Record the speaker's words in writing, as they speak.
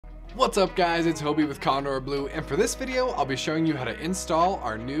What's up guys, it's Hobie with Kondor Blue, and for this video I'll be showing you how to install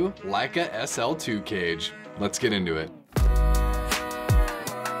our new Leica SL2 cage. Let's get into it.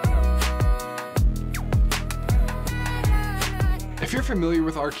 If you're familiar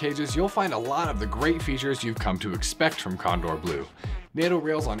with our cages, you'll find a lot of the great features you've come to expect from Kondor Blue. NATO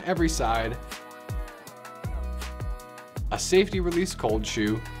rails on every side, a safety release cold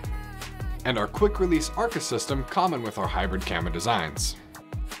shoe, and our quick release ARCA system common with our hybrid camera designs.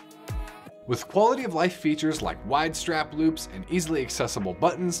 With quality of life features like wide strap loops and easily accessible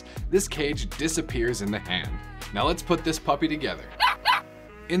buttons, this cage disappears in the hand. Now let's put this puppy together.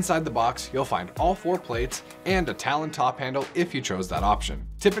 Inside the box, you'll find all 4 plates and a Talon top handle if you chose that option.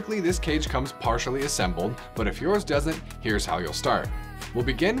 Typically, this cage comes partially assembled, but if yours doesn't, here's how you'll start. We'll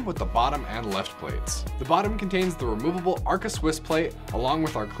begin with the bottom and left plates. The bottom contains the removable ARCA Swiss plate along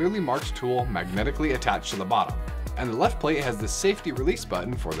with our clearly marked tool magnetically attached to the bottom. And the left plate has the safety release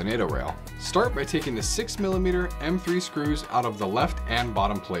button for the NATO rail. Start by taking the 6mm M3 screws out of the left and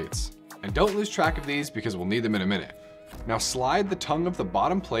bottom plates. And don't lose track of these because we'll need them in a minute. Now slide the tongue of the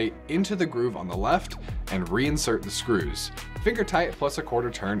bottom plate into the groove on the left and reinsert the screws. Finger tight plus a quarter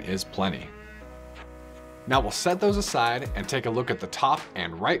turn is plenty. Now we'll set those aside and take a look at the top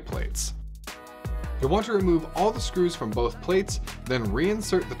and right plates. You'll want to remove all the screws from both plates, then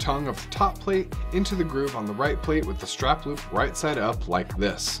reinsert the tongue of the top plate into the groove on the right plate with the strap loop right side up like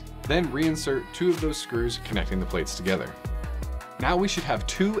this. Then reinsert 2 of those screws connecting the plates together. Now we should have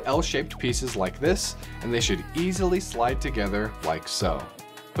 2 L-shaped pieces like this, and they should easily slide together like so.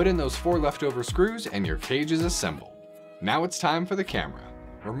 Put in those 4 leftover screws and your cage is assembled. Now it's time for the camera.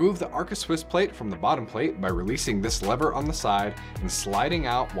 Remove the ARCA Swiss plate from the bottom plate by releasing this lever on the side and sliding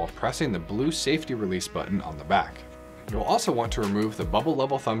out while pressing the blue safety release button on the back. You'll also want to remove the bubble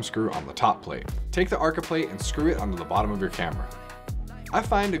level thumb screw on the top plate. Take the ARCA plate and screw it onto the bottom of your camera. I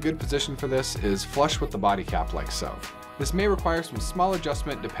find a good position for this is flush with the body cap like so. This may require some small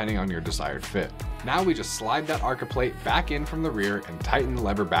adjustment depending on your desired fit. Now we just slide that ARCA plate back in from the rear and tighten the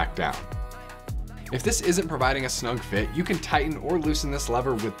lever back down. If this isn't providing a snug fit, you can tighten or loosen this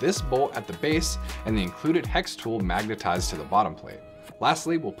lever with this bolt at the base and the included hex tool magnetized to the bottom plate.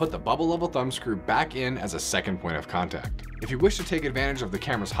 Lastly, we'll put the bubble level thumb screw back in as a second point of contact. If you wish to take advantage of the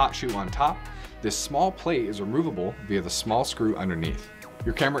camera's hot shoe on top, this small plate is removable via the small screw underneath.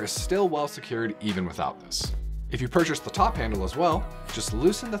 Your camera is still well secured even without this. If you purchase the top handle as well, just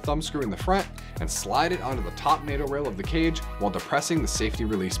loosen the thumb screw in the front and slide it onto the top NATO rail of the cage while depressing the safety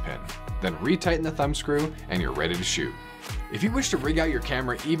release pin. Then retighten the thumb screw and you're ready to shoot. If you wish to rig out your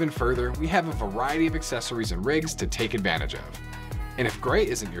camera even further, we have a variety of accessories and rigs to take advantage of. And if gray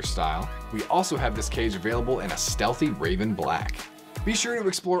isn't your style, we also have this cage available in a stealthy raven black. Be sure to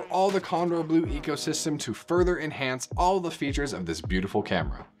explore all the Kondor Blue ecosystem to further enhance all the features of this beautiful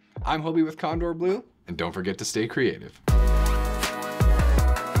camera. I'm Hobie with Kondor Blue, and don't forget to stay creative.